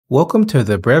Welcome to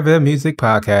the Breve Music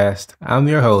Podcast. I'm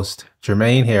your host,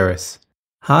 Jermaine Harris.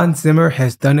 Hans Zimmer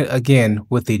has done it again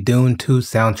with the Dune 2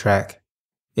 soundtrack.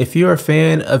 If you're a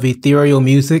fan of ethereal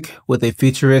music with a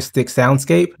futuristic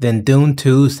soundscape, then Dune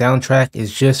 2 soundtrack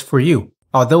is just for you.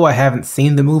 Although I haven't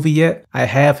seen the movie yet, I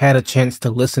have had a chance to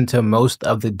listen to most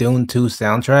of the Dune 2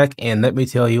 soundtrack, and let me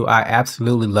tell you, I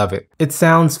absolutely love it. It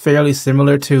sounds fairly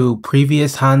similar to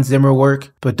previous Hans Zimmer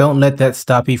work, but don't let that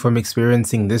stop you from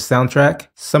experiencing this soundtrack.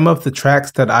 Some of the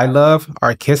tracks that I love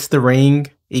are Kiss the Ring,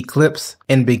 Eclipse,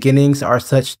 and Beginnings Are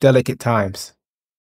Such Delicate Times.